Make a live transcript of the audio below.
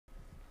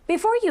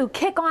Before you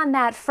kick on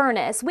that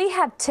furnace, we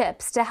have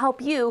tips to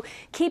help you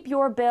keep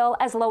your bill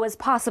as low as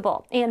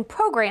possible and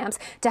programs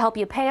to help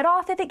you pay it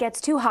off if it gets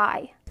too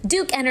high.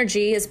 Duke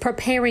Energy is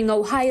preparing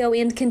Ohio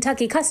and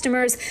Kentucky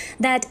customers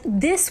that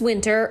this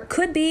winter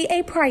could be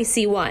a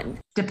pricey one.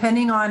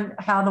 Depending on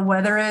how the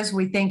weather is,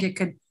 we think it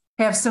could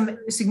have some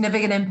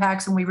significant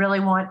impacts, and we really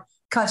want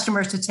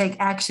customers to take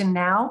action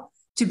now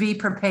to be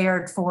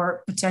prepared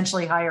for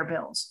potentially higher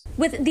bills.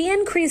 With the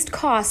increased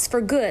costs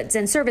for goods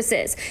and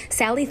services,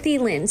 Sally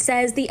Thielen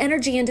says the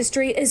energy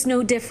industry is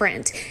no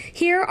different.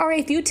 Here are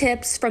a few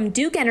tips from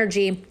Duke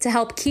Energy to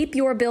help keep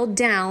your bill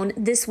down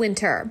this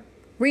winter.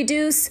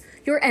 Reduce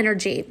your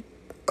energy.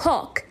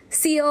 Caulk,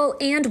 seal,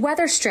 and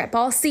weather strip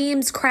all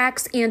seams,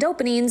 cracks, and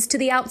openings to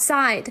the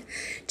outside.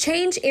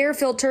 Change air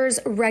filters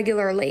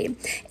regularly.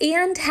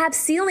 And have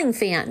ceiling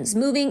fans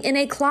moving in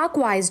a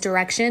clockwise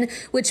direction,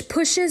 which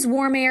pushes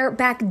warm air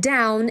back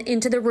down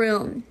into the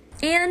room.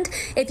 And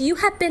if you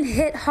have been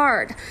hit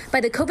hard by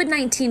the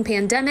COVID-19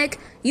 pandemic,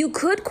 you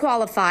could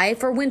qualify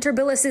for winter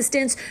bill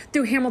assistance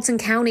through Hamilton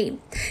County.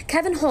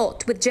 Kevin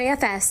Holt with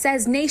JFS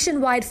says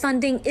nationwide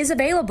funding is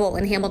available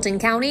in Hamilton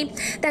County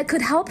that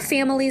could help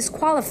families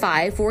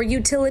qualify for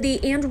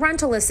utility and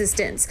rental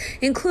assistance,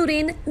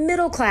 including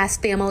middle-class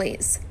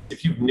families.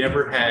 If you've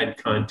never had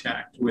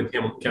contact with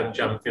Hamilton County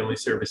Job and Family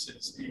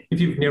Services, if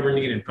you've never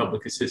needed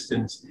public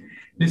assistance,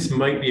 this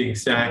might be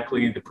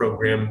exactly the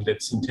program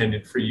that's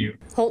intended for you.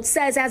 Holt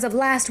says as of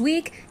last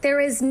week, there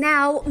is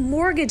now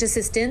mortgage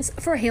assistance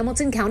for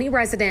Hamilton County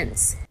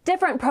residents.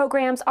 Different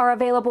programs are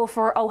available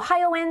for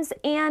Ohioans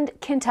and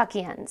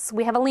Kentuckians.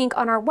 We have a link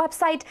on our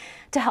website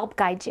to help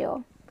guide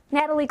you.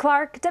 Natalie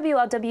Clark,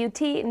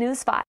 WLWT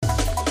News 5.